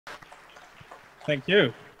Thank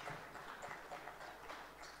you.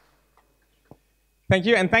 Thank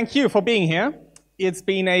you, and thank you for being here. It's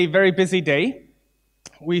been a very busy day.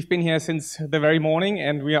 We've been here since the very morning,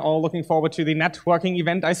 and we are all looking forward to the networking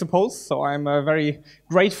event, I suppose. So I'm very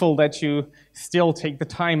grateful that you still take the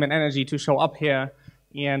time and energy to show up here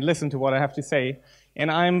and listen to what I have to say. And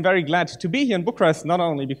I'm very glad to be here in Bucharest, not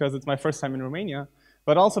only because it's my first time in Romania,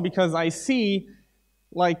 but also because I see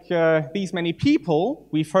these many people.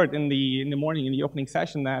 We've heard in the morning in the opening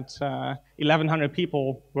session that 1,100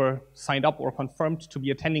 people were signed up or confirmed to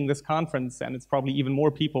be attending this conference, and it's probably even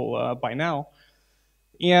more people by now.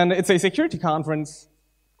 And it's a security conference,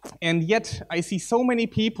 and yet I see so many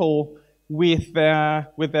people with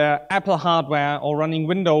their Apple hardware or running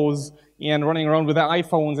Windows and running around with their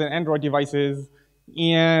iPhones and Android devices,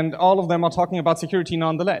 and all of them are talking about security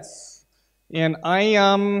nonetheless. And I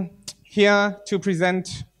am here to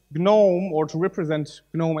present GNOME, or to represent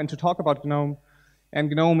GNOME and to talk about GNOME.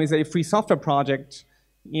 And GNOME is a free software project.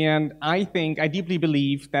 And I deeply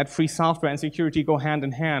believe that free software and security go hand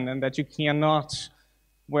in hand, and that you cannot,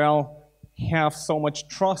 well, have so much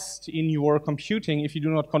trust in your computing if you do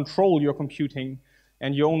not control your computing.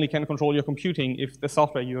 And you only can control your computing if the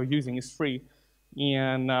software you're using is free.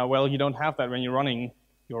 And, well, you don't have that when you're running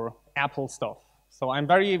your Apple stuff. So I'm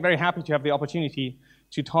very, very happy to have the opportunity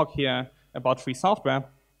to talk here about free software.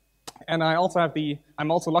 And I'm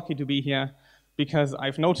also lucky to be here because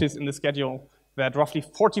I've noticed in the schedule that roughly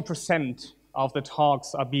 40% of the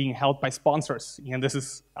talks are being held by sponsors. And this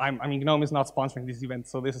is, I mean, GNOME is not sponsoring these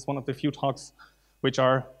events, so this is one of the few talks which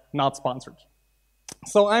are not sponsored.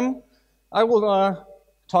 So I will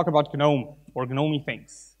talk about GNOME, or GNOME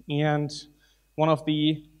things. And one of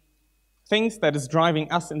the things that is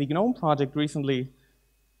driving us in the GNOME project recently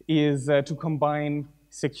is to combine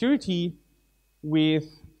security with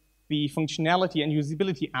the functionality and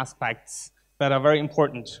usability aspects that are very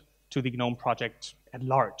important to the GNOME project at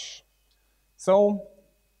large. So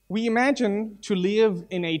we imagine to live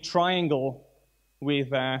in a triangle with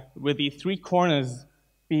the three corners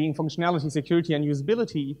being functionality, security, and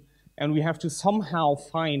usability, and we have to somehow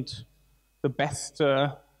find the best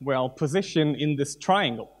position in this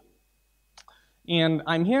triangle. And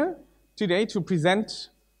I'm here today to present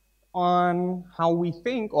on how we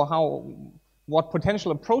think, or what potential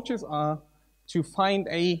approaches are to find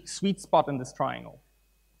a sweet spot in this triangle.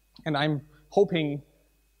 And I'm hoping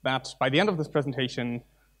that by the end of this presentation,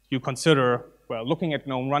 you consider, well, looking at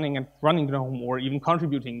GNOME, running GNOME, or even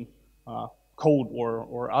contributing code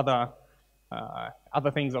or other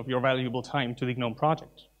things of your valuable time to the GNOME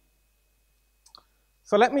project.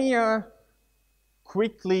 So let me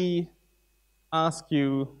quickly ask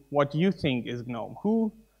you what you think is GNOME.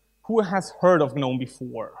 Who has heard of GNOME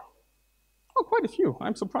before? Oh, quite a few.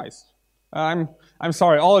 I'm surprised. I'm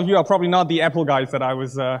sorry. All of you are probably not the Apple guys that I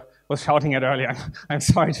was shouting at earlier. I'm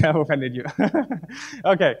sorry to have offended you.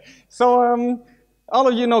 Okay. So all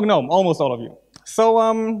of you know GNOME. Almost all of you.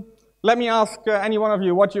 So let me ask any one of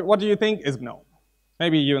you what do you think is GNOME?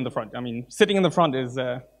 Maybe you in the front. I mean, sitting in the front is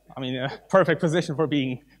a perfect position for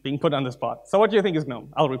being put on the spot. So what do you think is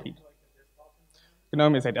GNOME? I'll repeat.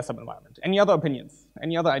 GNOME is a desktop environment. Any other opinions?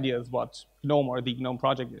 Any other ideas what GNOME or the GNOME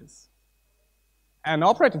project is? An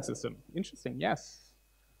operating system. Interesting, yes.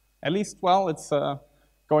 At least, well, it's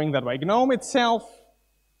going that way. GNOME itself,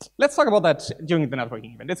 let's talk about that during the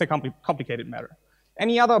networking event. It's a complicated matter.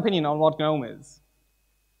 Any other opinion on what GNOME is?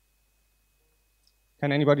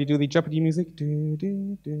 Can anybody do the Jeopardy music?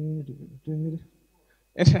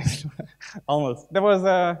 Almost. There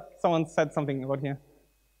was, someone said something about here.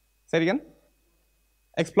 Say it again?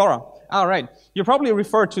 Explorer. All right. You probably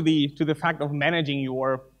refer to the fact of managing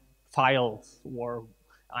your files, or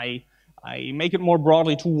I make it more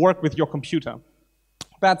broadly to work with your computer.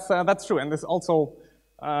 That's true, and this also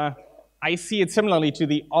I see it similarly to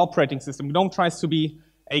the operating system. GNOME tries to be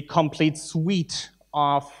a complete suite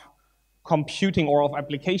of computing or of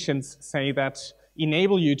applications, say, that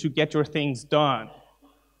enable you to get your things done.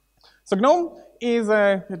 So GNOME is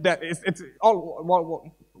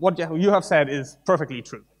what you have said is perfectly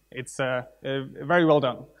true. It's very well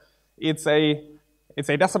done. It's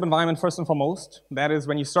a desktop environment first and foremost. That is,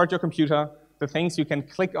 when you start your computer, the things you can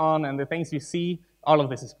click on and the things you see, all of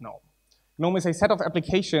this is GNOME. GNOME is a set of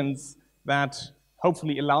applications that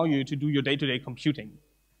hopefully allow you to do your day-to-day computing.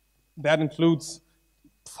 That includes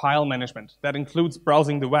file management. That includes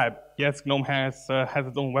browsing the web. Yes, GNOME has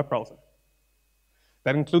its own web browser.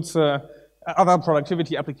 That includes other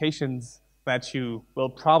productivity applications that you will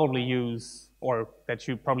probably use, or that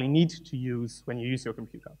you probably need to use when you use your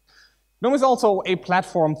computer. GNOME is also a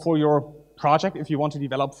platform for your project if you want to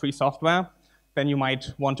develop free software. then you might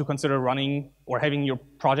want to consider running or having your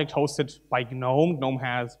project hosted by GNOME.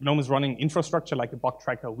 GNOME is running infrastructure like a bug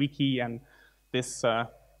tracker wiki and this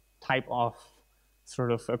type of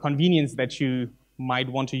sort of convenience that you might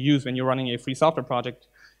want to use when you're running a free software project.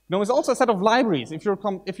 GNOME is also a set of libraries. If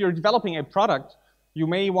you're developing a product, you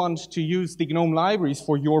may want to use the GNOME libraries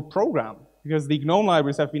for your program, because the GNOME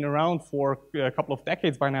libraries have been around for a couple of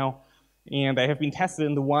decades by now, and they have been tested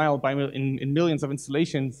in the wild in millions of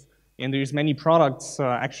installations, and there's many products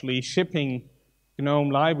actually shipping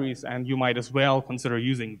GNOME libraries, and you might as well consider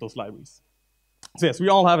using those libraries. So yes, we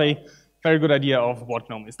all have a very good idea of what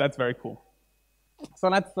GNOME is. That's very cool. So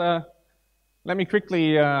let me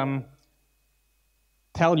quickly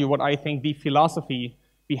tell you what I think the philosophy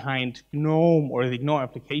behind GNOME or the GNOME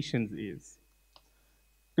applications is.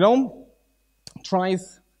 GNOME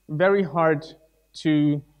tries very hard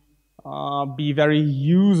to be very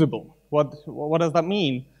usable. What does that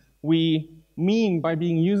mean? We mean by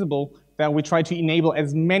being usable that we try to enable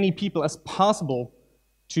as many people as possible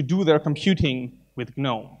to do their computing with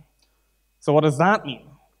GNOME. So what does that mean?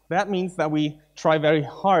 That means that we try very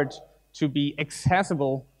hard to be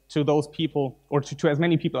accessible to those people, or to as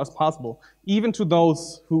many people as possible, even to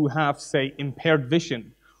those who have, say, impaired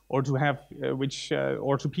vision, or to have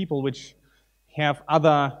or to people which have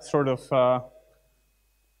other sort of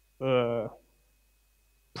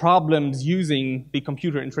problems using the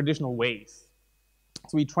computer in traditional ways.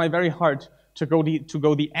 So we try very hard to go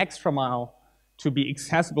the extra mile to be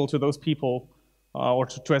accessible to those people, or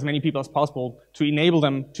to as many people as possible, to enable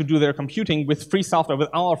them to do their computing with free software, with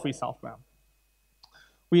our free software.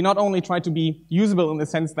 We not only try to be usable in the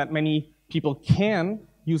sense that many people can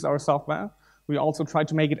use our software, we also try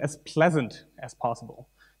to make it as pleasant as possible.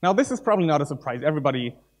 Now, this is probably not a surprise.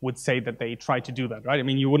 Everybody would say that they try to do that, right? I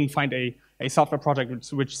mean, you wouldn't find a software project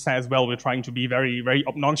which says, well, we're trying to be very, very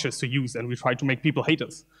obnoxious to use, and we try to make people hate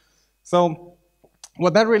us. So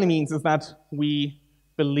what that really means is that we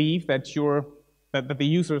believe that that the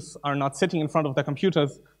users are not sitting in front of their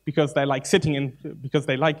computers because they like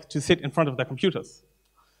to sit in front of their computers.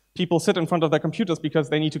 People sit in front of their computers because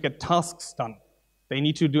they need to get tasks done. They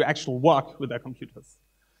need to do actual work with their computers.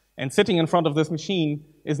 And sitting in front of this machine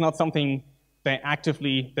is not something they're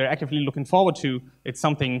actively looking forward to. It's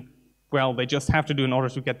something, well, they just have to do in order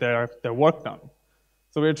to get their work done.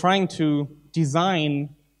 So we're trying to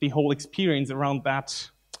design the whole experience around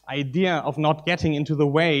that idea of not getting into the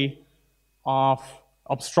way of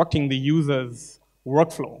obstructing the user's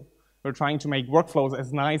workflow. We're trying to make workflows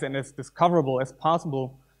as nice and as discoverable as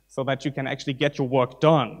possible so that you can actually get your work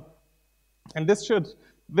done. And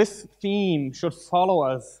this theme should follow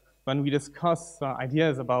us when we discuss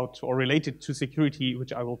ideas about or related to security,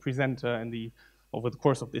 which I will present over the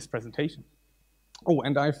course of this presentation. Oh,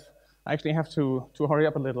 and I actually have to hurry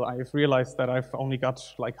up a little. I've realized that I've only got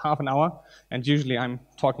like half an hour, and usually I'm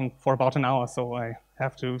talking for about an hour, so I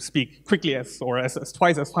have to speak quickly as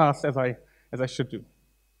twice as fast as I should do,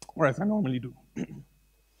 or as I normally do.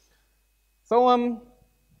 So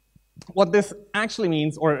what this actually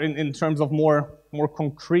means, or in terms of more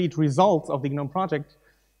concrete results of the GNOME project,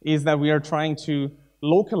 is that we are trying to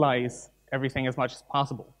localize everything as much as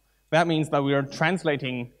possible. That means that we are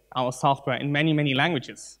translating our software in many, many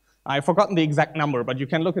languages. I've forgotten the exact number, but you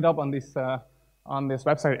can look it up on this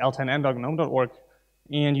website, l10n.gnome.org,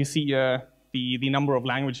 and you see the number of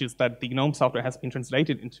languages that the GNOME software has been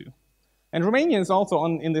translated into. And Romanian is also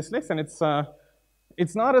in this list, and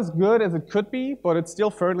it's not as good as it could be, but it's still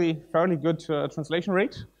fairly good translation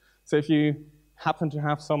rate. So if you happen to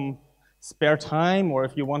have some spare time, or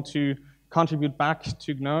if you want to contribute back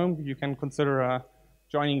to GNOME, you can consider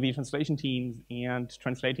joining the translation teams and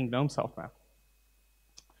translating GNOME software.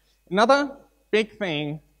 Another big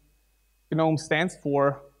thing GNOME stands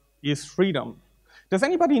for is freedom. Does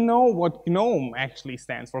anybody know what GNOME actually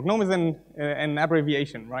stands for? GNOME is an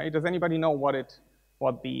abbreviation, right? Does anybody know what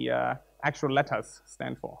the actual letters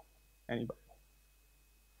stand for? Anybody?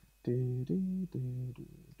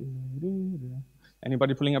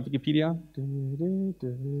 Anybody pulling up Wikipedia?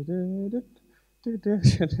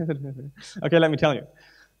 Okay, let me tell you.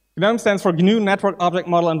 GNOME stands for GNU Network Object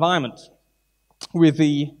Model Environment, with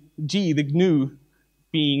the G, the GNU,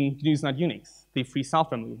 being GNU is not Unix, the free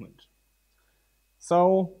software movement.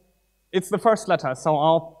 So it's the first letter, so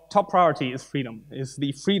our top priority is freedom, is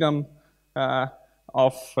the freedom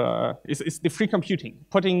is the free computing,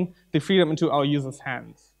 putting the freedom into our users'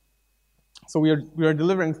 hands. So we are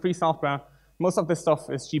delivering free software. Most of this stuff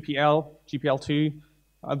is GPL, GPL2.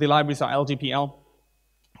 The libraries are LGPL.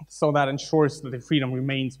 So that ensures that the freedom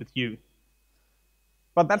remains with you.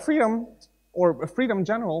 But that freedom, or freedom in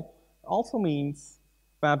general, also means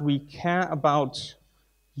that we care about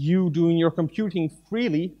you doing your computing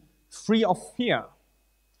freely, free of fear.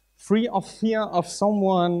 Free of fear of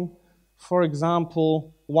someone, for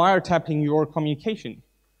example, wiretapping your communication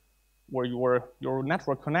or your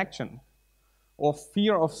network connection, or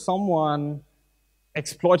fear of someone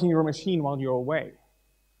exploiting your machine while you're away.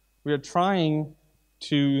 We are trying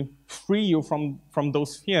to free you from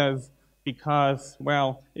those fears because,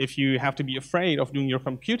 well, if you have to be afraid of doing your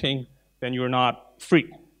computing, then you're not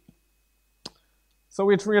free. So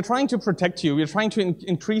we are trying to protect you. We're trying to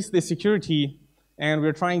increase the security, and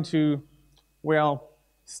we're trying to, well,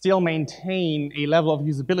 still maintain a level of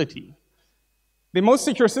usability. The most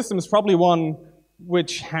secure system is probably one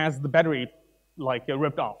which has the battery like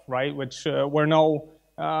ripped off, right? Which where no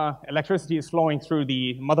electricity is flowing through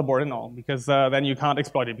the motherboard and all, because then you can't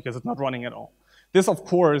exploit it because it's not running at all. This, of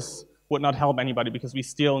course, would not help anybody because we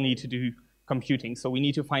still need to do computing. So we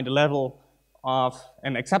need to find a level of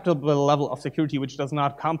an acceptable level of security which does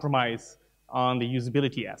not compromise on the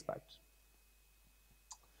usability aspect.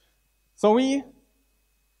 So we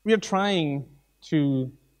are trying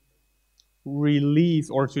to release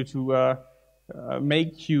or to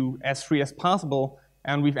make you as free as possible,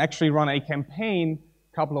 and we've actually run a campaign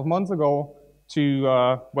a couple of months ago to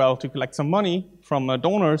well, to collect some money from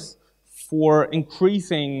donors for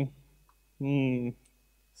increasing,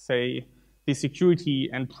 say, the security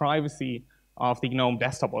and privacy of the GNOME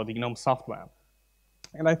desktop or the GNOME software.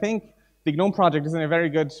 And I think the GNOME project is in a very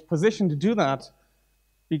good position to do that,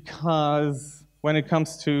 because when it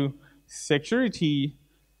comes to security,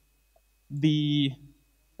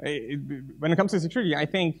 I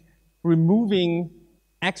think removing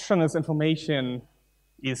extraneous information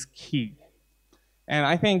is key. And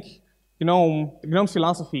I think GNOME's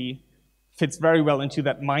philosophy fits very well into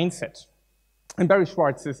that mindset. And Barry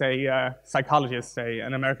Schwartz is a psychologist,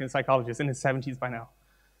 an American psychologist in his 70s by now.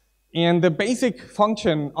 And the basic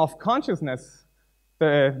function of consciousness,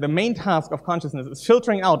 the main task of consciousness, is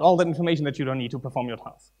filtering out all that information that you don't need to perform your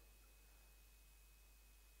task.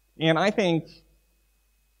 And I think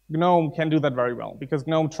GNOME can do that very well, because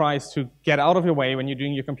GNOME tries to get out of your way when you're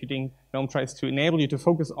doing your computing. GNOME tries to enable you to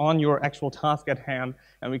focus on your actual task at hand,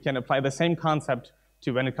 and we can apply the same concept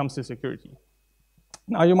to when it comes to security.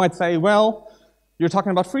 Now you might say, well, you're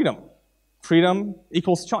talking about freedom. Freedom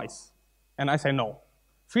equals choice. And I say no.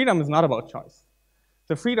 Freedom is not about choice.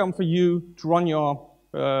 The freedom for you to run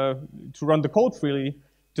the code freely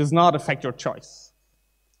does not affect your choice.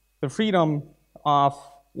 The freedom of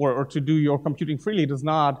or to do your computing freely does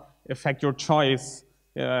not affect your choice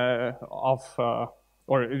or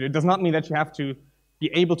it does not mean that you have to be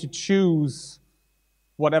able to choose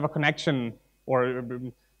whatever connection or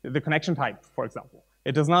the connection type, for example.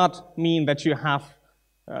 It does not mean that you have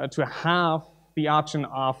to have the option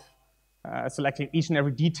of selecting each and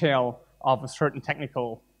every detail of a certain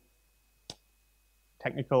technical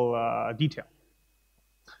detail.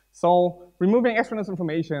 So removing extraneous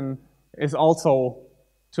information is also,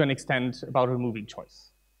 to an extent, about removing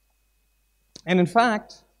choice. And in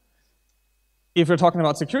fact, if we're talking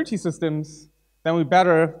about security systems, then we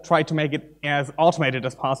better try to make it as automated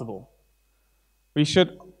as possible. We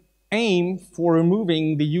should aim for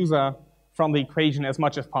removing the user from the equation as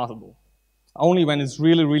much as possible. Only when it's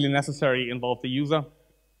really, really necessary, involve the user.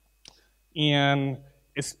 And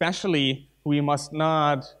especially, we must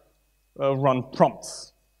not run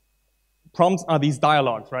prompts. Prompts are these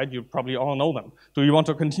dialogues, right? You probably all know them. Do you want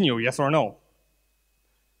to continue, yes or no?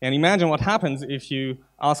 And imagine what happens if you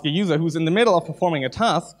ask a user who's in the middle of performing a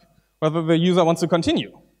task whether the user wants to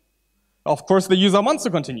continue. Of course, the user wants to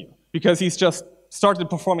continue, because he's just started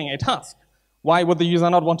performing a task. Why would the user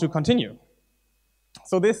not want to continue?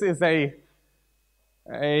 So this is a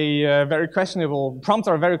very questionable, prompts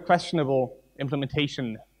are a very questionable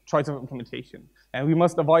implementation, choice of implementation. And we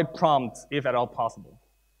must avoid prompts if at all possible.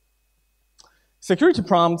 Security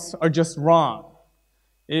prompts are just wrong.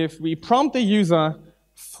 If we prompt the user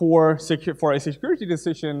for a security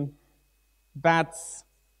decision, that's,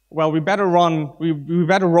 well, we better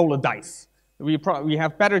roll a dice. We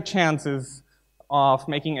have better chances of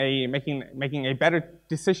making a better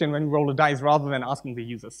decision when we roll a dice rather than asking the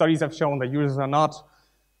user. Studies have shown that users are not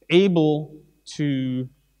able to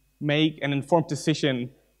make an informed decision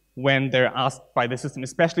when they're asked by the system,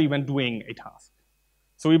 especially when doing a task.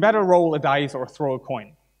 So we better roll a dice or throw a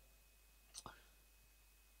coin.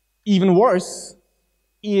 Even worse,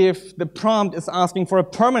 if the prompt is asking for a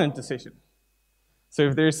permanent decision. So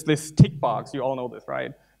if there's this tick box, you all know this,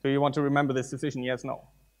 right? Do you want to remember this decision? Yes, no.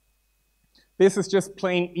 This is just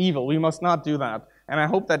plain evil. We must not do that. And I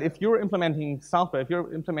hope that if you're implementing software, if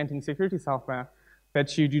you're implementing security software,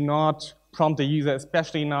 that you do not prompt the user,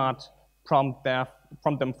 especially not prompt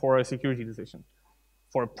them for a security decision,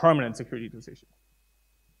 for a permanent security decision.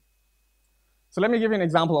 So let me give you an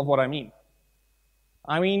example of what I mean.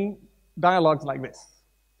 I mean dialogues like this.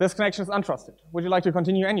 This connection is untrusted. Would you like to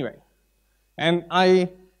continue anyway? And I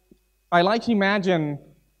like to imagine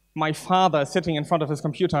my father sitting in front of his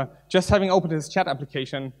computer, just having opened his chat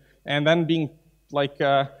application, and then being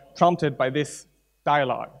prompted by this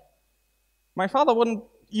dialogue. My father wouldn't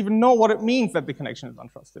even know what it means that the connection is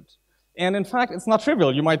untrusted. And in fact, it's not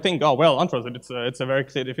trivial. You might think, oh, well, untrusted, it's a very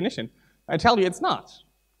clear definition. I tell you, it's not.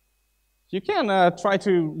 You can try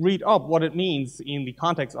to read up what it means in the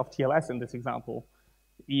context of TLS in this example,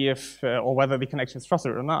 or whether the connection is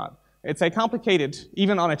trusted or not. It's a complicated,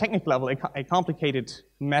 even on a technical level, a complicated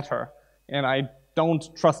matter, and I don't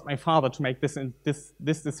trust my father to make this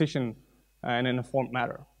decision in an informed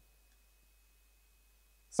manner.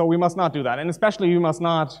 So we must not do that, and especially we must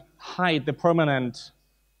not hide the permanent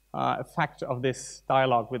effect of this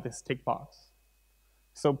dialogue with this tick box.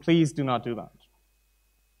 So please do not do that.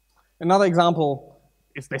 Another example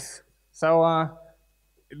is this. So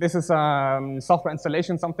this is software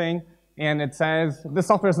installation something, and it says this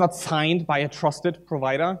software is not signed by a trusted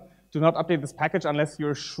provider. Do not update this package unless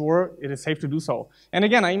you're sure it is safe to do so. And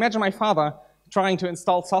again, I imagine my father trying to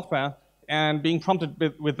install software and being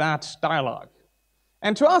prompted with that dialogue.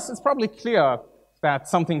 And to us, it's probably clear that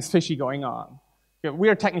something's fishy going on. We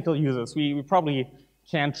are technical users. We probably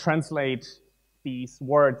can translate these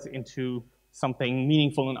words into something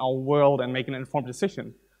meaningful in our world and make an informed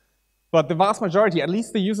decision. But the vast majority, at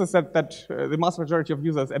least the users the vast majority of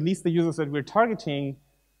users, at least the users that we're targeting,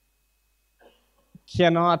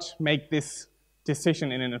 cannot make this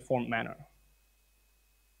decision in an informed manner.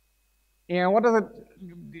 And what does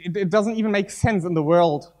it doesn't even make sense in the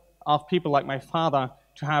world of people like my father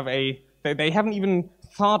to have they haven't even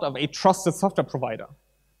thought of a trusted software provider.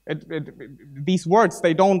 These words,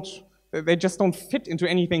 they just don't fit into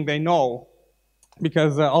anything they know,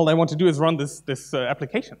 because all they want to do is run this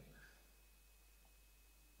application.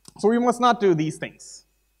 So we must not do these things.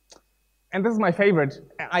 And this is my favorite.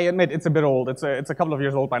 I admit it's a bit old. It's a couple of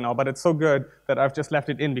years old by now, but it's so good that I've just left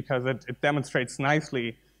it in because it demonstrates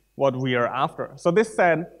nicely what we are after. So this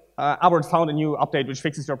said, Albert found a new update which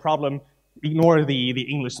fixes your problem. Ignore the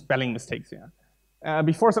English spelling mistakes here.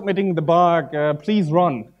 Before submitting the bug, please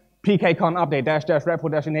run pkcon update --repo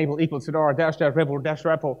 -enable equals fedora -repo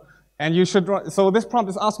 -repo. And you should run. So this prompt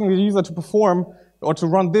is asking the user to perform or to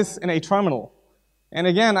run this in a terminal. And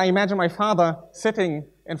again, I imagine my father sitting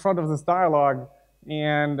in front of this dialogue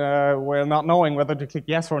and well, not knowing whether to click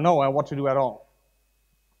yes or no or what to do at all.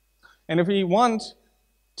 And if we want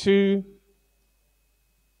to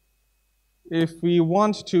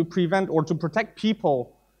prevent or to protect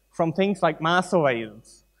people from things like mass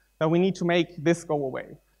surveillance, then we need to make this go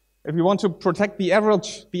away. If we want to protect the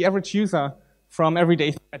average user from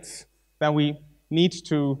everyday threats, then we need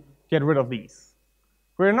to get rid of these.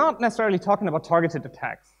 We're not necessarily talking about targeted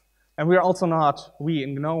attacks. And we're also not, we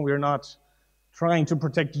in GNOME, we're not trying to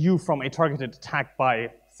protect you from a targeted attack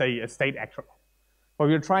by, say, a state actor. But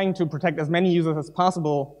we're trying to protect as many users as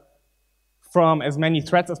possible from as many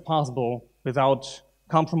threats as possible without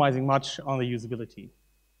compromising much on the usability.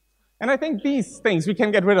 And I think these things we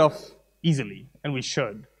can get rid of easily, and we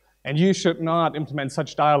should. And you should not implement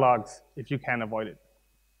such dialogues if you can avoid it.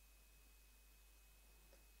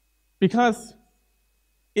 Because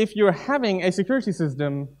if you're having a security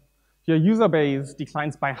system, your user base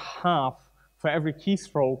declines by half for every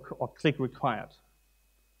keystroke or click required.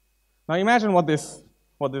 Now imagine what this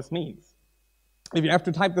means. If you have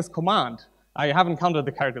to type this command, I haven't counted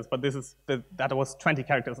the characters, but that was 20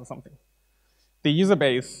 characters or something. The user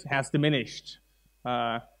base has diminished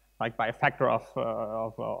like by a factor of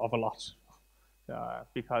a lot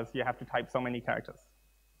because you have to type so many characters.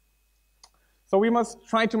 So we must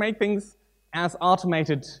try to make things as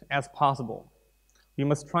automated as possible. We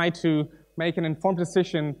must try to make an informed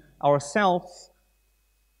decision ourselves,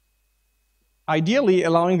 ideally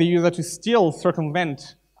allowing the user to still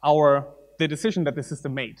circumvent the decision that the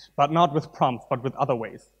system made, but not with prompts, but with other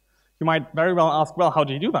ways. You might very well ask, well, how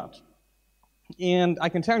do you do that? And I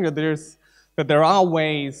can tell you that there are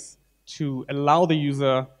ways to allow the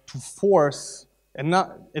user to force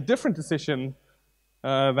a different decision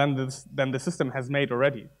than the system has made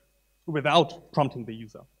already, without prompting the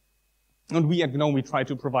user. And we at GNOME, we try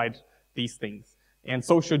to provide these things. And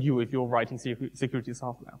so should you if you're writing security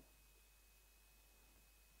software.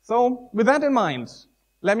 So with that in mind,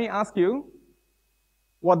 let me ask you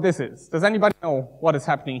what this is. Does anybody know what is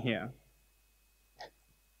happening here?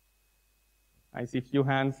 I see a few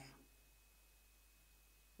hands.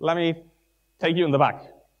 Let me Take you in the back.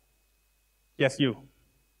 Yes, you.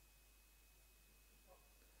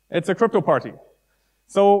 It's a crypto party.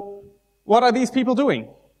 So what are these people doing?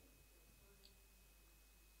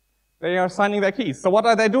 They are signing their keys. So what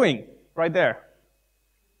are they doing right there?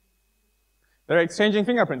 They're exchanging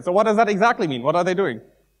fingerprints. So what does that exactly mean? What are they doing?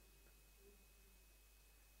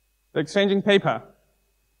 They're exchanging paper.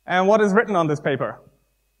 And what is written on this paper?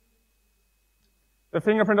 The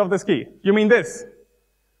fingerprint of this key. You mean this?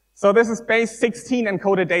 So this is base 16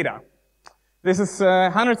 encoded data. This is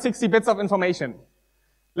 160 bits of information.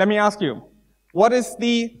 Let me ask you, what is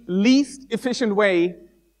the least efficient way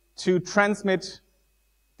to transmit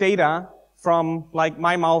data from like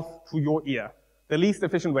my mouth to your ear? The least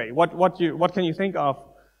efficient way. What can you think of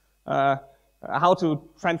how to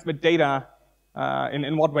transmit data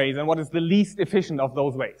in what ways, and what is the least efficient of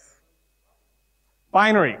those ways?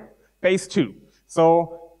 Binary, base 2.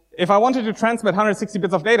 So if I wanted to transmit 160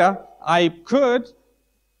 bits of data, I could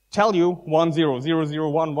tell you 1 0 0 0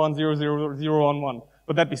 1 1 0 0 0 1 1.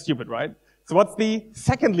 But that'd be stupid, right? So what's the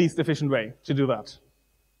second least efficient way to do that?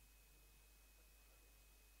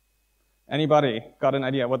 Anybody got an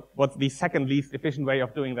idea what the second least efficient way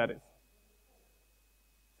of doing that is?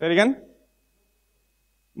 Say it again?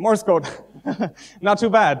 Morse code. Not too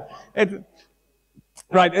bad. It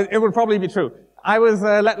would probably be true.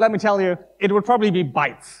 Let me tell you, it would probably be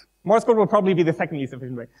bytes. Morse code would probably be the second least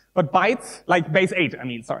efficient way. But bytes, like base 8,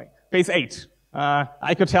 base 8.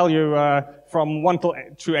 I could tell you from 1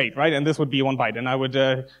 to 8, right? And this would be 1 byte. And I would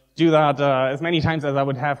do that as many times as I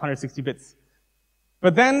would have 160 bits.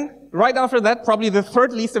 But then, right after that, probably the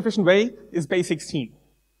third least efficient way is base 16.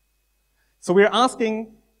 So we're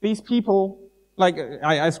asking these people, like,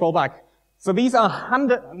 I scroll back. So these are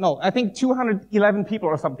 211 people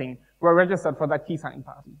or something were registered for that key signing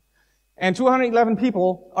party. And 211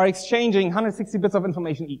 people are exchanging 160 bits of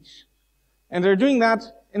information each. And they're doing that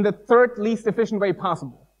in the third least efficient way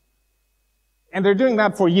possible. And they're doing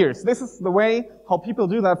that for years. This is the way how people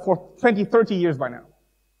do that for 20, 30 years by now.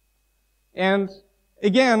 And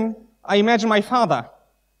again, I imagine my father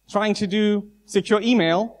trying to do secure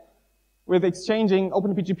email with exchanging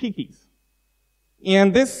OpenPGP keys.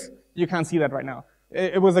 And this, you can't see that right now.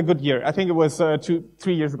 It was a good year. I think it was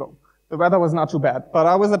 3 years ago. The weather was not too bad.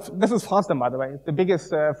 But this is FOSDEM, by the way, the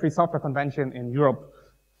biggest free software convention in Europe.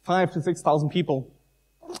 5,000 to 6,000 people.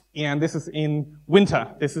 And this is in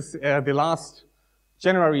winter. This is the last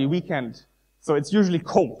January weekend. So it's usually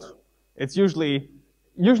cold. It's usually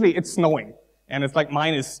it's snowing. And it's like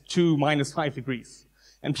 -2, -5 degrees.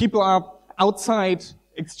 And people are outside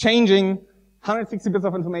exchanging 160 bits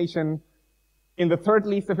of information in the third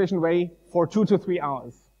least efficient way for 2 to 3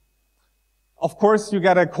 hours. Of course, you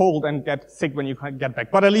get a cold and get sick when you get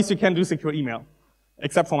back. But at least you can do secure email.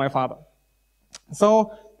 Except for my father.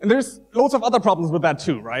 So, and there's loads of other problems with that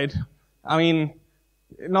too, right? I mean,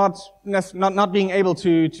 not being able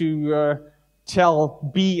to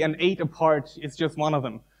tell B and 8 apart is just one of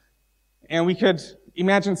them. And we could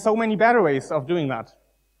imagine so many better ways of doing that.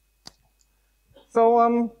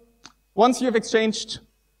 So, once you've exchanged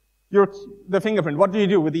the fingerprint, what do you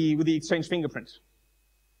do with the exchanged fingerprint?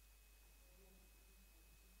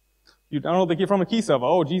 You download the key from a key server.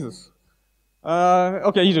 Oh, Jesus.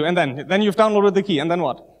 Okay, you do. And then you've downloaded the key. And then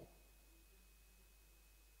what?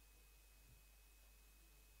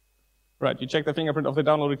 Right, you check the fingerprint of the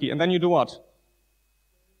downloaded key. And then you do what?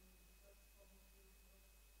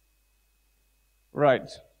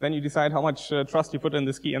 Right. Then you decide how much trust you put in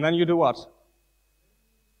this key. And then you do what?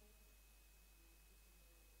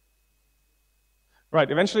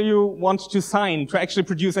 Right. Eventually you want to sign, to actually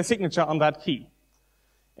produce a signature on that key.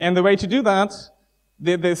 And the way to do that,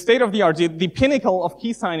 the state of the art, the pinnacle of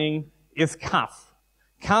key signing is CAF.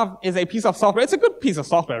 CAF is a piece of software. It's a good piece of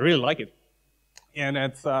software. I really like it. And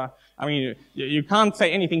it's, you can't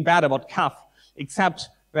say anything bad about CAF, except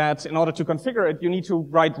that in order to configure it, you need to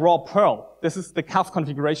write raw Perl. This is the CAF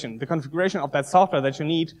configuration, the configuration of that software that you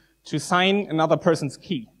need to sign another person's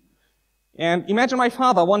key. And imagine my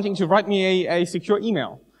father wanting to write me a secure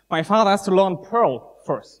email. My father has to learn Perl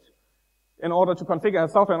first in order to configure a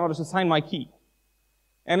software, in order to sign my key.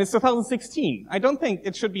 And it's 2016. I don't think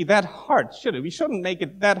it should be that hard, should it? We shouldn't make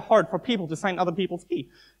it that hard for people to sign other people's key.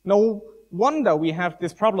 No wonder we have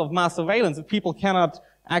this problem of mass surveillance if people cannot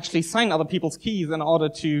actually sign other people's keys in order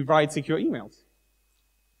to write secure emails.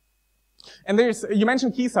 And you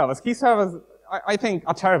mentioned key servers. Key servers, I think,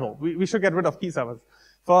 are terrible. We should get rid of key servers.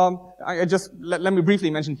 Let me briefly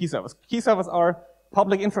mention key servers. Key servers are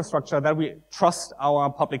public infrastructure that we trust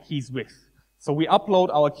our public keys with. So we upload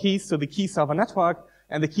our keys to the key server network,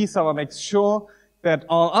 and the key server makes sure that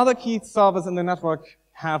all other key servers in the network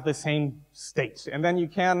have the same state. And then you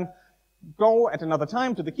can go at another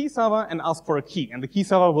time to the key server and ask for a key, and the key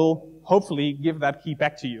server will hopefully give that key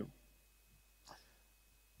back to you.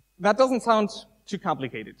 That doesn't sound too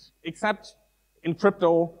complicated, except in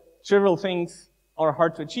crypto, trivial things are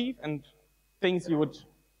hard to achieve, and things you would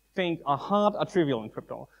think are hard are trivial in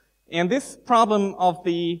crypto. And this problem of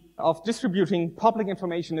distributing public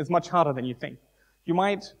information is much harder than you think. You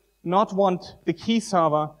might not want the key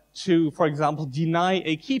server to, for example, deny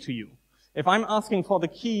a key to you. If I'm asking for the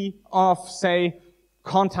key of, say,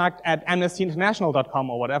 contact@amnestyinternational.com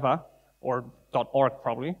or whatever, or .org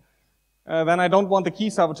probably, then I don't want the key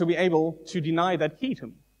server to be able to deny that key to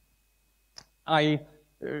me.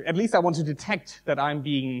 At least I want to detect that I'm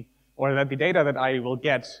being, or that the data that I will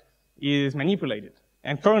get is manipulated.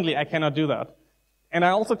 And currently I cannot do that. And I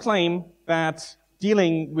also claim that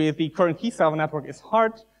dealing with the current key server network is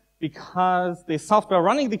hard because the software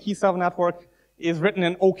running the key server network is written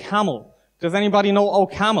in OCaml. Does anybody know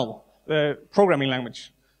OCaml, the programming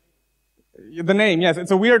language? The name, yes, it's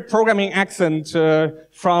a weird programming accent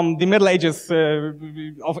from the Middle Ages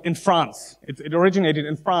in France. It originated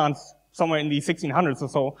in France somewhere in the 1600s or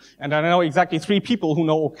so, and I know exactly 3 people who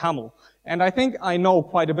know OCaml. And I think I know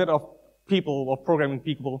quite a bit of people, of programming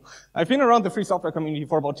people. I've been around the free software community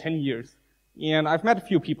for about 10 years, and I've met a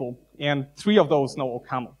few people, and 3 of those know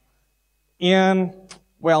OCaml. And,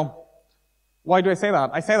 well, why do I say that?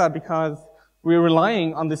 I say that because we're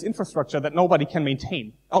relying on this infrastructure that nobody can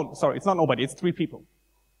maintain. Oh, sorry, it's not nobody, it's 3 people.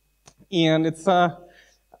 And it's,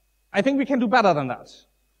 I think we can do better than that.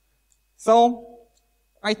 So,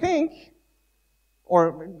 I think,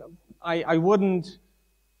 or I wouldn't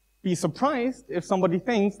be surprised if somebody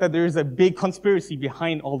thinks that there is a big conspiracy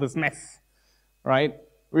behind all this mess, right?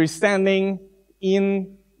 We're standing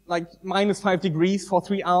in like -5 degrees for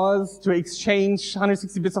 3 hours to exchange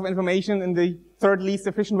 160 bits of information in the 3rd least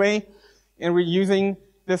efficient way. And we're using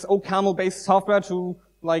this OCaml-based software to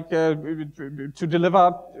to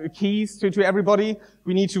deliver keys to everybody.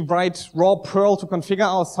 We need to write raw Perl to configure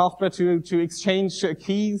our software to exchange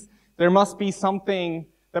keys. There must be something,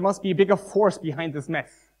 there must be a bigger force behind this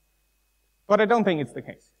mess. But I don't think it's the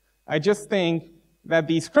case. I just think that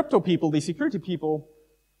these crypto people, these security people,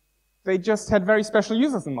 they just had very special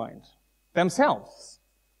users in mind, themselves.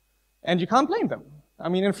 And you can't blame them. I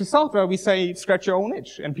mean, in free software, we say, scratch your own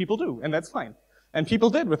itch, and people do, and that's fine. And people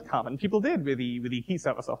did with Carbon, people did with the key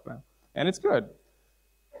server software, and it's good.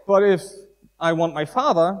 But if I want my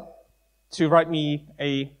father to write me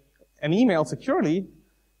an email securely,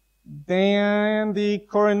 then the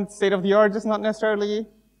current state of the art is not necessarily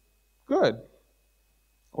good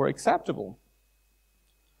or acceptable.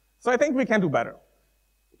 So I think we can do better.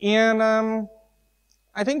 And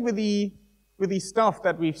I think with the stuff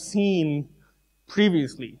that we've seen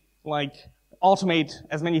previously, like automate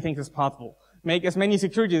as many things as possible, make as many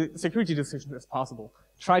security decisions as possible,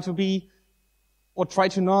 try to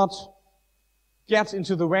not get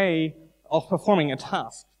into the way of performing a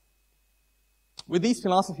task. With these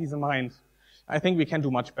philosophies in mind, I think we can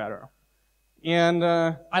do much better. And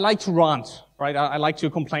I like to rant, right? I like to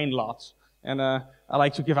complain a lot, and I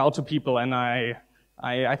like to give out to people, and I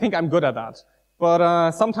think I'm good at that.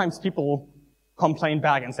 But sometimes people complain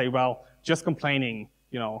back and say, well, just complaining,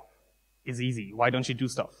 is easy. Why don't you do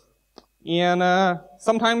stuff? And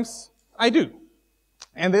sometimes I do.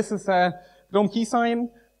 And this is GNOME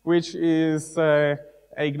Keysign, which is a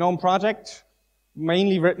GNOME project,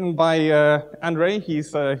 mainly written by Andrei.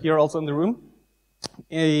 He's here also in the room.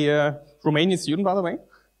 A Romanian student, by the way.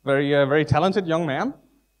 Very talented young man.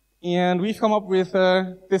 And we've come up with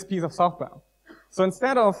this piece of software. So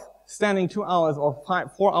instead of standing 2 hours or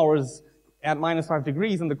 4 hours at -5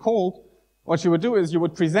 degrees in the cold, what you would do is you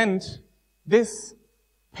would present this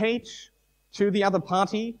page to the other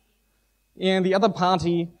party, and the other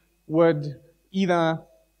party would either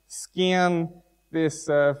scan this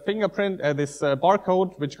fingerprint, this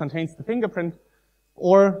barcode, which contains the fingerprint,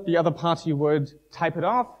 or the other party would type it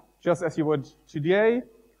off, just as you would today,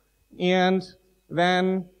 and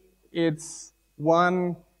then it's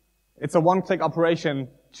a one-click operation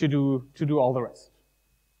to do all the rest.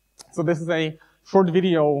 So this is a short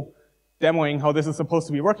video demoing how this is supposed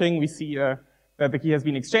to be working. We see that the key has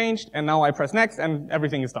been exchanged, and now I press next, and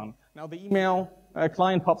everything is done. Now the email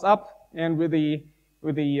client pops up, and with the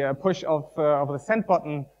push of the send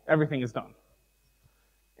button, everything is done.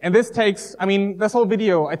 And this takes, this whole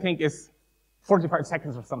video, I think, is 45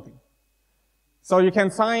 seconds or something. So you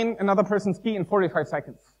can sign another person's key in 45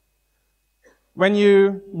 seconds. When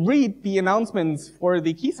you read the announcements for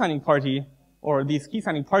the key signing party, or these key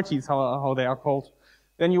signing parties, how they are called,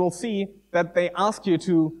 then you will see that they ask you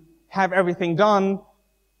to have everything done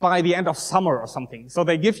by the end of summer or something. So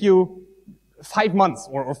they give you 5 months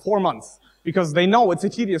or 4 months because they know it's a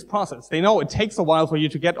tedious process. They know it takes a while for you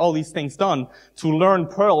to get all these things done, to learn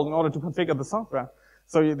Perl in order to configure the software.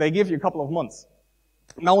 So they give you a couple of months.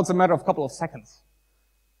 Now it's a matter of a couple of seconds.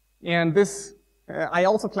 And this, I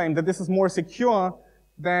also claim that this is more secure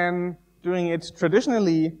than doing it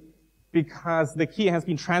traditionally because the key has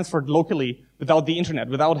been transferred locally without the internet,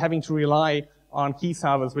 without having to rely on key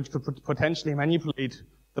servers which could potentially manipulate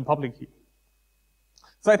the public key.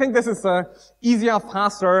 So I think this is easier,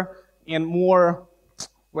 faster, and more,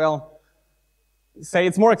 well, say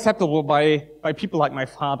it's more acceptable by people like my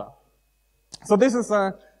father. So this is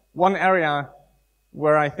one area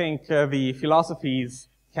where I think the philosophies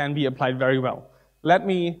can be applied very well. Let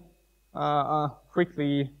me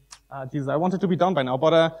quickly, Jesus, I wanted to be done by now,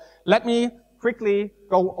 but let me quickly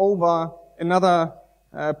go over another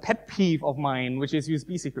pet peeve of mine, which is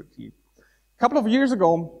USB security. A couple of years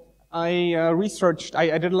ago, I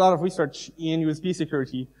did a lot of research in USB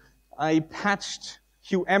security. I patched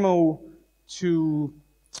QEMU to,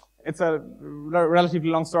 it's a relatively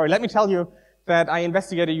long story. Let me tell you that I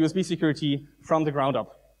investigated USB security from the ground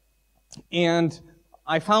up. And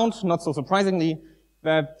I found, not so surprisingly,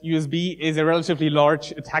 that USB is a relatively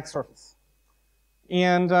large attack surface.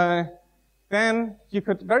 And then you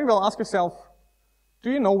could very well ask yourself, do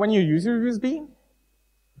you know when you use your USB?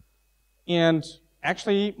 And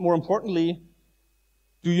actually, more importantly,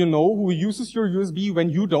 do you know who uses your USB when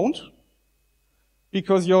you don't?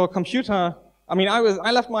 Because your computer, I mean,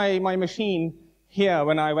 I left my machine here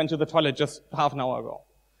when I went to the toilet just half an hour ago.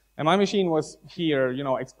 And my machine was here, you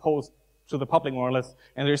know, exposed to the public more or less.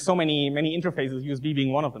 And there's so many interfaces, USB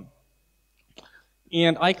being one of them.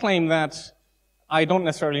 And I claim that I don't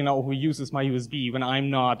necessarily know who uses my USB when I'm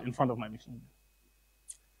not in front of my machine.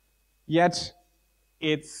 Yet,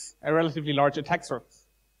 it's a relatively large attack surface.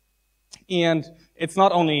 And it's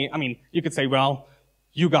not only, I mean, you could say, well,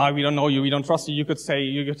 you guy, we don't know you, we don't trust you. You could say,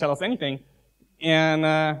 you could tell us anything. And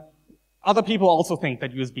other people also think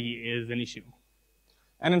that USB is an issue.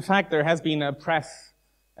 And in fact, there has been a press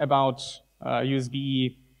about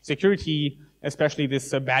USB security, especially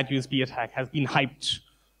this bad USB attack has been hyped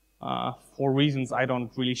for reasons I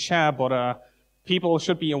don't really share, but people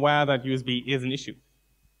should be aware that USB is an issue.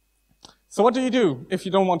 So what do you do if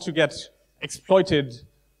you don't want to get exploited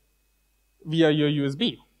via your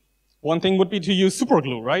USB? One thing would be to use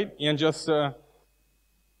superglue, right? And just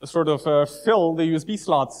sort of fill the USB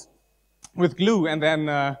slots with glue, and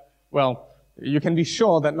then, well, you can be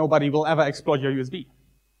sure that nobody will ever exploit your USB.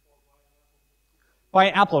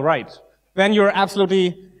 By Apple, right. Then you're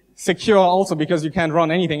absolutely secure also because you can't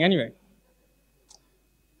run anything anyway.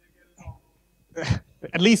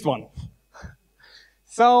 At least one.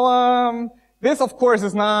 So this, of course,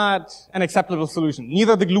 is not an acceptable solution,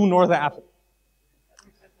 neither the glue nor the Apple.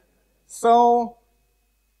 So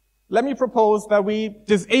let me propose that we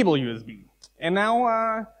disable USB. And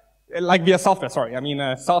now, like via software, sorry, I mean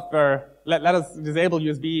software, let us disable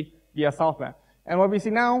USB via software. And what we see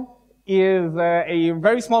now is a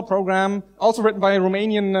very small program, also written by a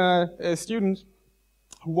Romanian student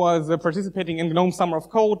who was participating in GNOME Summer of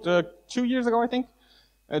Code 2 years ago, I think.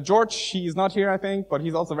 George, he's not here, I think, but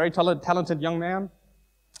he's also a very talented young man,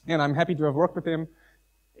 and I'm happy to have worked with him.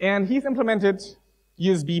 And he's implemented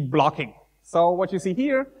USB blocking. So what you see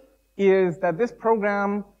here is that this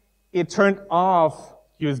program, it turned off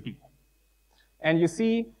USB. And you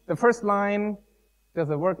see the first line, does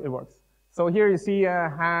it work? It works. So here you see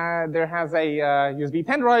there has a USB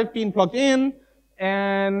pen drive being plugged in,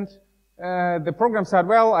 and the program said,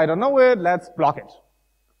 well, I don't know it, let's block it.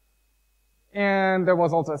 And there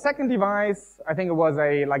was also a second device. I think it was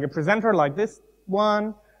like a presenter like this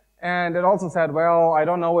one. And it also said, well, I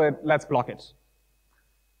don't know it, let's block it.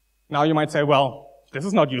 Now you might say, well, this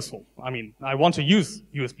is not useful. I mean, I want to use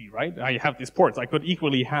USB, right? I have these ports. I could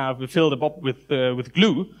equally have filled it up with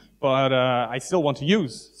glue, but I still want to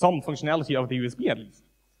use some functionality of the USB at least.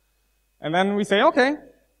 And then we say, okay,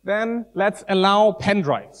 then let's allow pen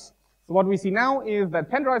drives. So what we see now is that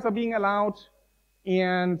pen drives are being allowed,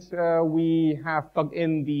 and we have plugged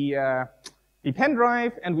in the pen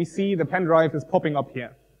drive, and we see the pen drive is popping up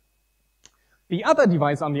here. The other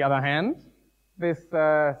device, on the other hand, this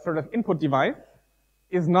sort of input device,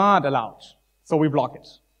 is not allowed, so we block it.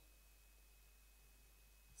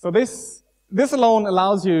 So this alone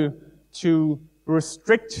allows you to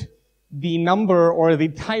restrict the number or the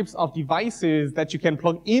types of devices that you can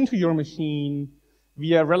plug into your machine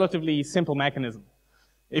via a relatively simple mechanism.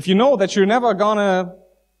 If you know that you're never gonna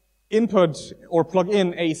input or plug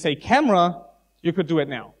in a, say, camera, you could do it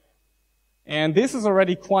now. And this is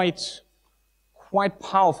already quite quite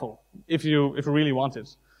powerful if you really want it.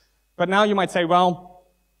 But now you might say, well,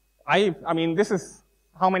 I mean, this is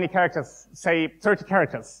how many characters? Say 30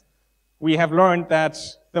 characters. We have learned that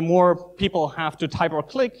the more people have to type or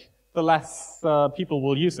click, the less people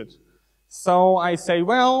will use it. So I say,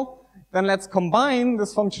 well, then let's combine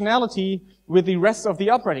this functionality with the rest of the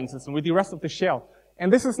operating system, with the rest of the shell.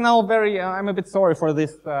 And this is now very, I'm a bit sorry for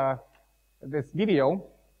this, this video.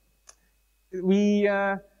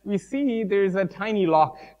 We see there's a tiny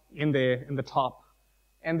lock in the top.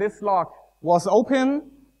 And this lock was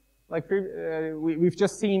open, like we've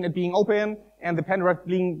just seen it being open, and the pen drive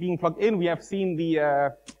being plugged in. We have seen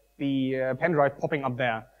the pen drive popping up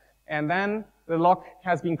there. And then the lock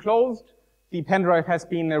has been closed, the pen drive has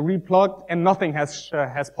been replugged, and nothing has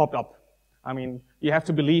popped up. I mean, you have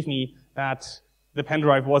to believe me that the pen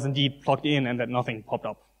drive was indeed plugged in and that nothing popped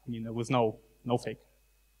up. I mean, there was no fake.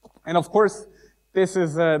 And of course, this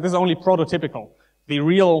is only prototypical. The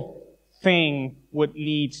real thing would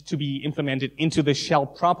need to be implemented into the shell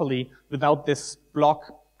properly without this block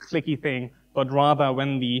clicky thing, but rather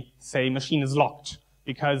when the, say, machine is locked.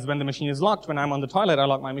 Because when the machine is locked, when I'm on the toilet, I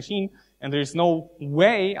lock my machine, and there's no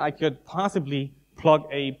way I could possibly plug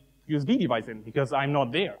a USB device in because I'm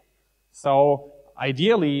not there. So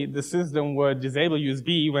ideally, the system would disable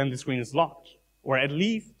USB when the screen is locked, or at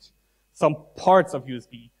least some parts of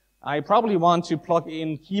USB. I probably want to plug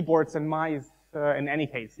in keyboards and mice in any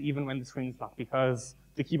case, even when the screen is locked, because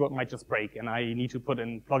the keyboard might just break and I need to plug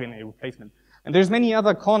in a replacement. And there's many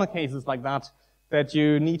other corner cases like that that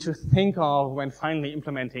you need to think of when finally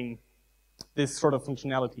implementing this sort of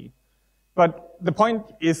functionality. But the point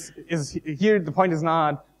is here, the point is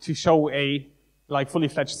not to show a fully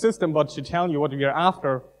fledged system, but to tell you what we are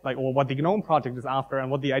after, or what the GNOME project is after,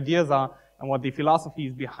 and what the ideas are, and what the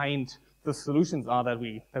philosophies behind the solutions are that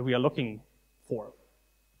we are looking for.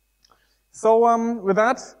 So with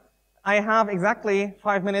that, I have exactly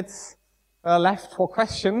 5 minutes left for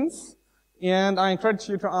questions, and I encourage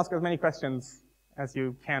you to ask as many questions as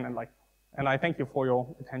you can and I thank you for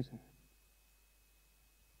your attention.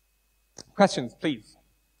 Questions, please,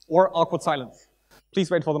 or awkward silence.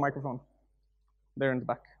 Please wait for the microphone. There in the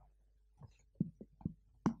back.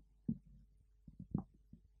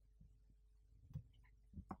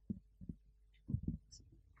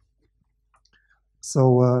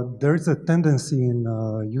 So there is a tendency in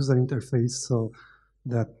user interface so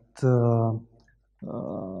that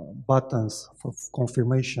buttons of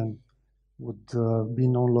confirmation would be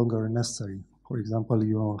no longer necessary. For example,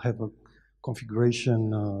 you have a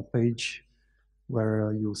configuration page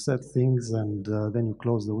where you set things and then you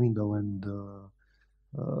close the window and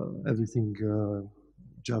everything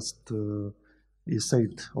just is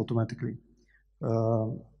saved automatically.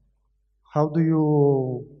 How do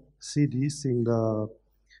you see this in the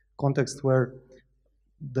context where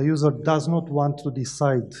the user does not want to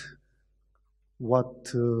decide what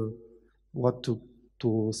to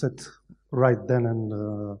set right then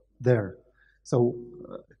and there? So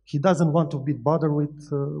he doesn't want to be bothered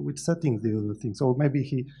with setting the things, or maybe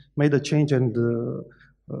he made a change and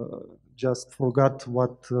just forgot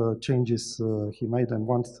what changes he made and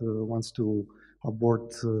wants to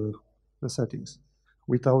abort the settings.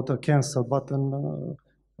 Without a cancel button,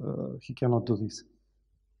 he cannot do this.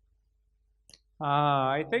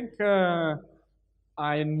 I think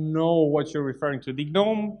I know what you're referring to.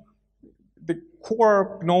 The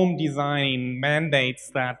core GNOME design mandates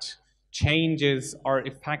that changes are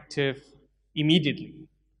effective immediately,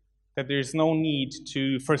 that there's no need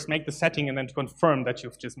to first make the setting and then to confirm that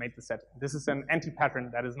you've just made the setting. This is an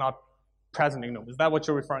anti-pattern that is not present in GNOME. Is that what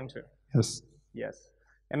you're referring to? Yes. Yes.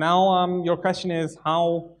 And now your question is,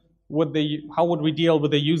 how would we deal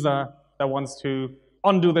with a user that wants to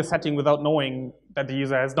undo the setting without knowing that the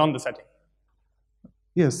user has done the setting?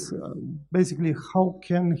 Yes. Basically, how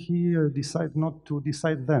can he decide not to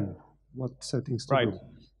decide then what settings to do?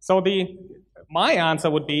 So my answer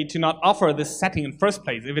would be to not offer this setting in first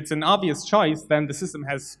place. If it's an obvious choice, then the system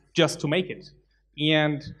has just to make it.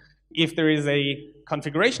 And if there is a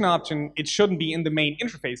configuration option, it shouldn't be in the main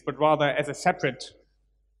interface, but rather as a separate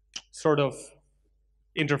sort of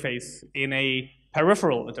interface in a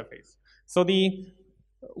peripheral interface. So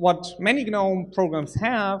what many GNOME programs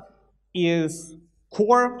have is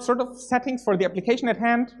core sort of settings for the application at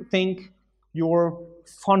hand. Think your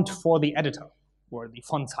font for the editor, or the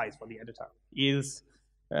font size for the editor is,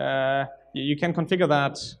 you can configure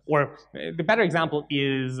that, or the better example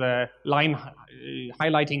is highlighting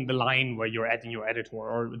the line where you're adding your editor,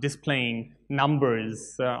 or displaying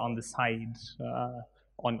numbers on the side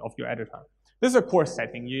of your editor. This is a core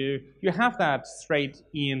setting. You have that straight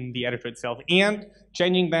in the editor itself, and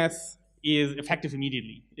changing this is effective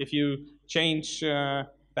immediately. If you change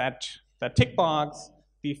that tick box,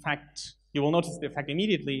 the effect, you will notice the effect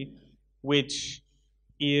immediately, which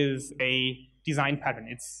is a design pattern.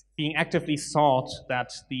 It's being actively sought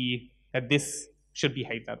that this should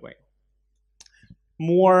behave that way.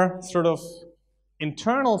 More sort of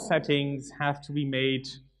internal settings have to be made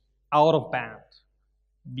out of band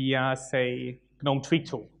via, say, GNOME Tweak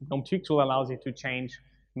Tool. GNOME Tweak Tool allows you to change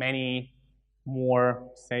many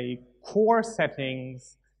more, say, core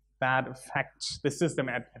settings that affect the system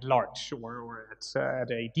at large or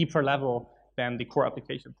at a deeper level than the core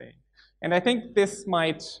application thing. And I think this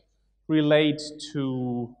might relate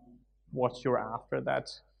to what you're after, that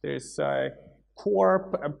there's a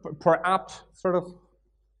core per app sort of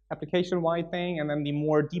application-wide thing, and then the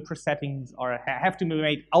more deeper settings have to be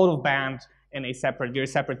made out of band in a very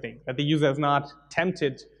separate thing, that the user is not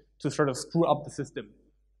tempted to sort of screw up the system.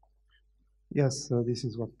 Yes, this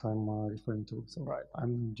is what I'm referring to. So right.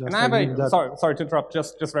 I'm just. And I have sorry to interrupt.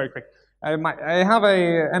 Just very quick. I have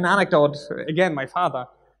an anecdote. Again, my father,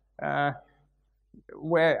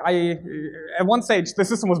 where at one stage the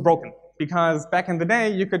system was broken because back in the day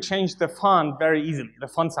you could change the font very easily, the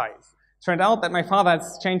font size. Turned out that my father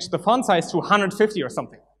has changed the font size to 150 or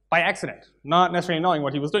something by accident, not necessarily knowing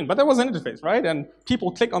what he was doing. But there was an interface, right? And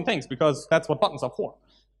people click on things because that's what buttons are for.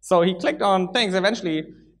 So he clicked on things.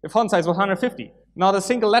 Eventually, the font size was 150. Not a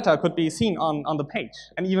single letter could be seen on the page.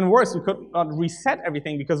 And even worse, you could not reset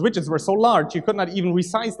everything because widgets were so large, you could not even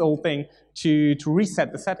resize the whole thing to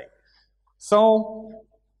reset the setting. So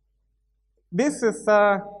this is,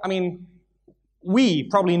 I mean, we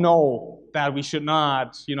probably know that we should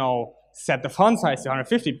not, set the font size to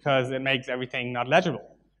 150 because it makes everything not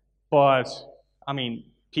legible. But, I mean,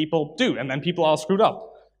 people do, and then people are screwed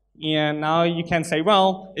up. And now you can say,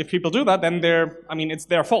 well, if people do that, then it's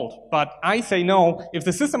their fault. But I say no, if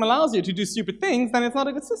the system allows you to do stupid things, then it's not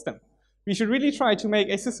a good system. We should really try to make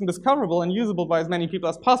a system discoverable and usable by as many people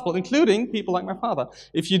as possible, including people like my father.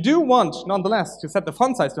 If you do want, nonetheless, to set the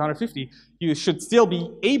font size to 150, you should still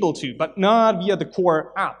be able to, but not via the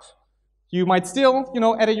core app. You might still,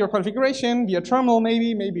 edit your configuration via terminal,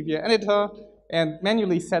 maybe via editor, and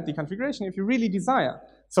manually set the configuration if you really desire.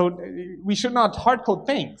 So we should not hard-code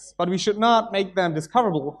things, but we should not make them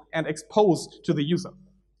discoverable and exposed to the user.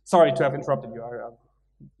 Sorry to have interrupted you. I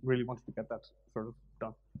really wanted to get that sort of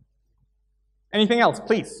done. Anything else?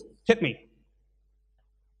 Please, hit me.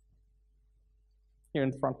 Here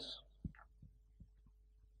in front.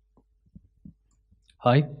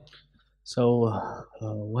 Hi. So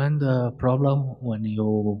when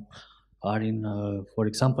you are in, for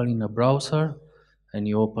example, in a browser, and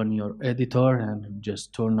you open your editor and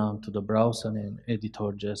just turn on to the browser, and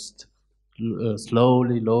editor just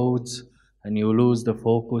slowly loads, and you lose the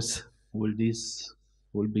focus, will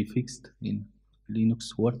be fixed in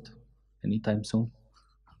Linux Word anytime soon?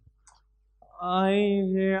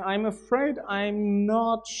 I'm afraid I'm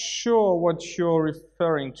not sure what you're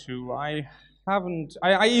referring to. I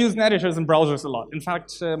use editors and browsers a lot. In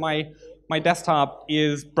fact, my desktop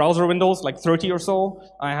is browser windows, like 30 or so.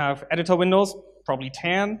 I have editor windows, probably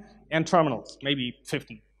 10, and terminals, maybe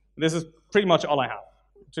 15. This is pretty much all I have.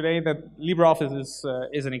 Today, the LibreOffice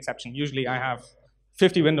is an exception. Usually I have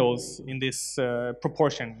 50 windows in this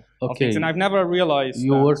proportion of things, and I've never realized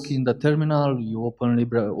you work in the terminal, you open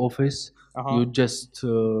LibreOffice, you just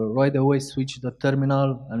right away switch the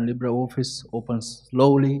terminal, and LibreOffice opens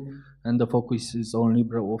slowly, and the focus is on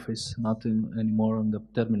LibreOffice, not anymore on the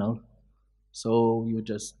terminal. So you're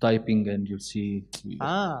just typing and you see.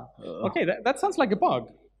 Okay, that sounds like a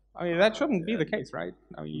bug. I mean, that shouldn't be the case, right?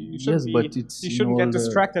 I mean, you shouldn't get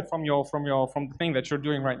distracted from the thing that you're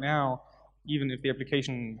doing right now, even if the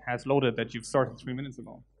application has loaded that you've started 3 minutes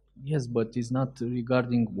ago. Yes, but it's not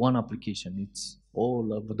regarding one application. It's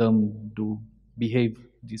all of them do behave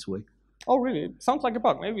this way. Oh, really? It sounds like a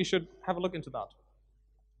bug. Maybe we should have a look into that.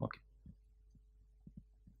 Okay.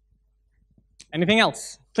 Anything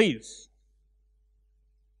else, please?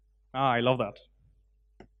 I love that.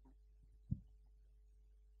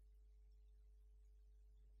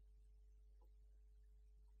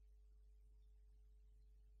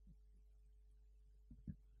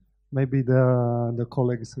 Maybe the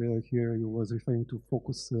colleagues here was referring to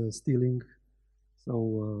focus stealing.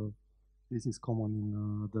 So this is common in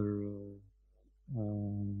other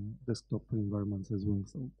desktop environments as well.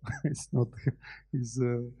 So it's not his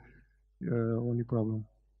only problem.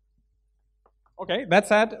 Okay, that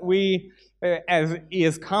said, we, as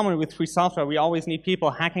is common with free software, we always need people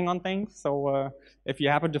hacking on things. So if you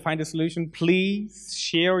happen to find a solution, please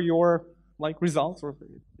share your results, or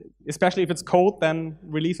especially if it's code, then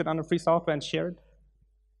release it under free software and share it.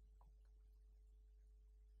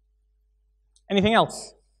 Anything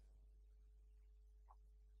else?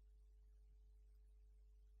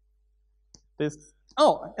 This,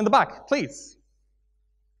 oh, in the back, please.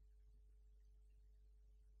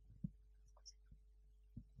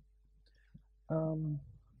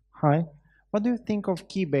 Hi. What do you think of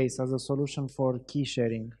Keybase as a solution for key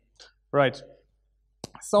sharing? Right.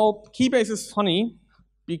 So Keybase is funny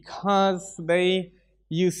because they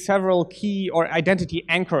use several key or identity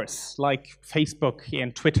anchors like Facebook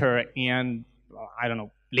and Twitter and, I don't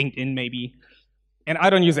know, LinkedIn maybe. And I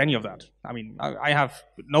don't use any of that. I mean, I have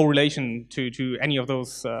no relation to any of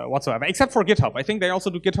those whatsoever, except for GitHub. I think they also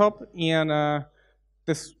do GitHub, and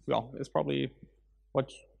this, well, is probably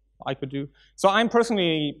what I could do. So I'm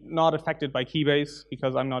personally not affected by Keybase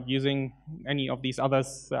because I'm not using any of these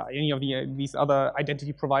others, these other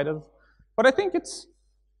identity providers. But I think it's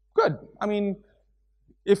good. I mean,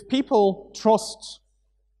 if people trust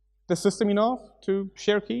the system enough to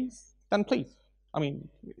share keys, then please. I mean,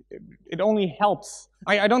 it only helps.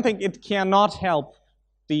 I don't think it cannot help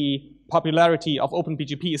the popularity of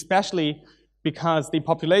OpenPGP, especially because the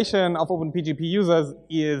population of OpenPGP users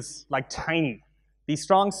is like tiny. The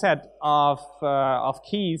strong set of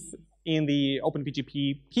keys in the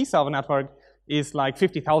OpenPGP key server network is like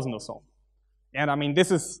 50,000 or so. And I mean,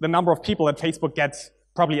 this is the number of people that Facebook gets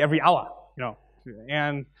probably every hour, you know.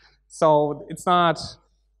 And so it's not,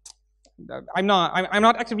 I'm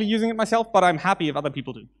not actively using it myself, but I'm happy if other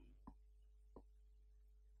people do.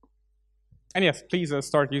 And yes, please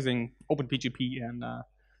start using OpenPGP and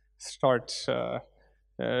start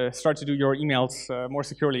to do your emails more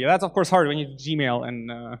securely. That's of course hard when you use Gmail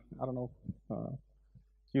and I don't know,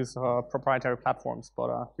 use proprietary platforms,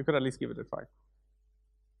 but you could at least give it a try.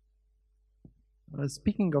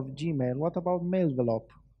 Speaking of Gmail, what about Mailvelope?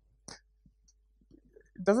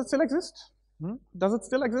 Does it still exist? Hmm? Does it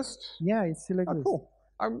still exist? Yeah, it still exists. Oh,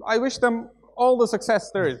 cool. I wish them all the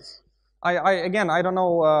success there is. Again, I don't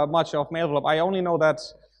know much of Mailvelope. I only know that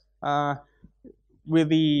with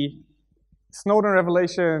the Snowden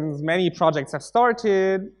revelations, many projects have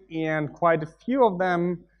started, and quite a few of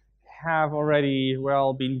them have already,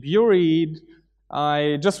 well, been buried.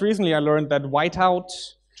 Just recently I learned that Whiteout,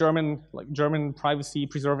 German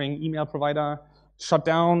privacy-preserving email provider, shut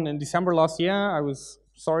down in December last year. I was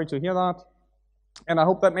sorry to hear that. And I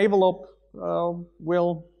hope that Mailvelope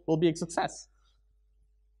will be a success.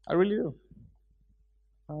 I really do.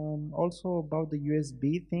 Also about the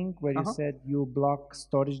USB thing, where you said you block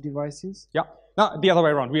storage devices. Yeah, no, the other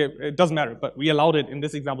way around. It doesn't matter, but we allowed it in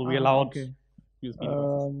this example. We allowed USB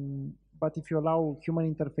devices. But if you allow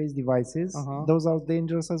human interface devices, those are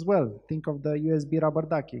dangerous as well. Think of the USB rubber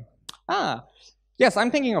ducky. Ah, yes,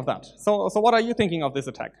 I'm thinking of that. So what are you thinking of this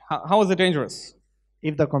attack? How is it dangerous?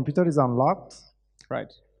 If the computer is unlocked,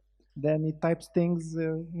 right, then it types things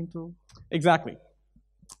into... Exactly.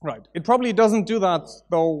 Right. It probably doesn't do that,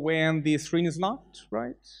 though, when the screen is locked,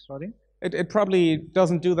 right? Sorry? It probably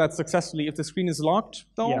doesn't do that successfully if the screen is locked,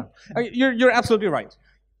 though. Yeah. You're absolutely right.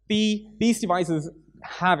 These devices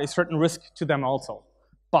have a certain risk to them also.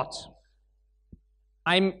 But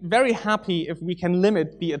I'm very happy if we can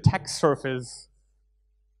limit the attack surface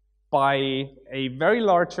by a very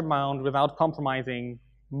large amount without compromising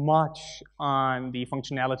much on the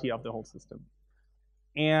functionality of the whole system.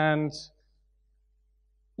 And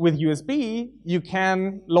with USB, you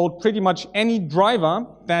can load pretty much any driver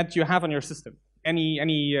that you have on your system, any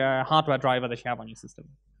hardware driver that you have on your system.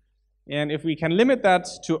 And if we can limit that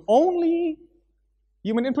to only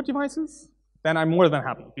human input devices, then I'm more than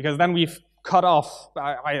happy, because then we've cut off,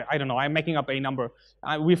 I don't know, I'm making up a number.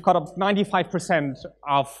 We've cut off 95%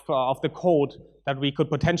 of the code that we could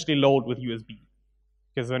potentially load with USB.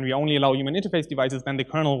 Because when we only allow human interface devices, then the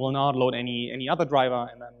kernel will not load any other driver,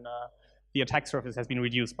 and then the attack surface has been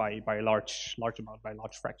reduced by a large amount, by a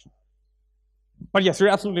large fraction. But yes, you're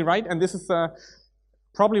absolutely right, and this is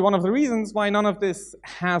probably one of the reasons why none of this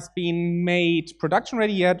has been made production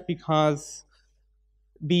ready yet, because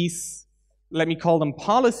these, let me call them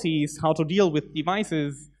policies, how to deal with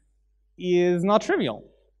devices, is not trivial.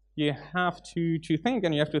 You have to think,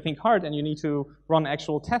 and you have to think hard, and you need to run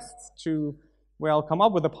actual tests to, well, come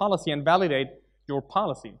up with a policy and validate your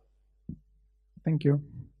policy. Thank you.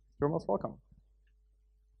 You're most welcome.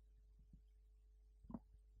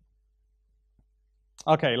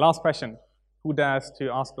 Okay, last question. Who dares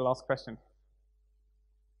to ask the last question?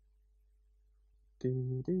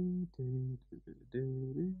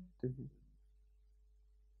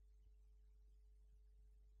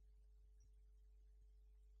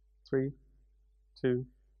 Three, two,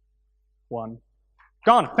 one.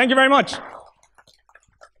 Gone. Thank you very much.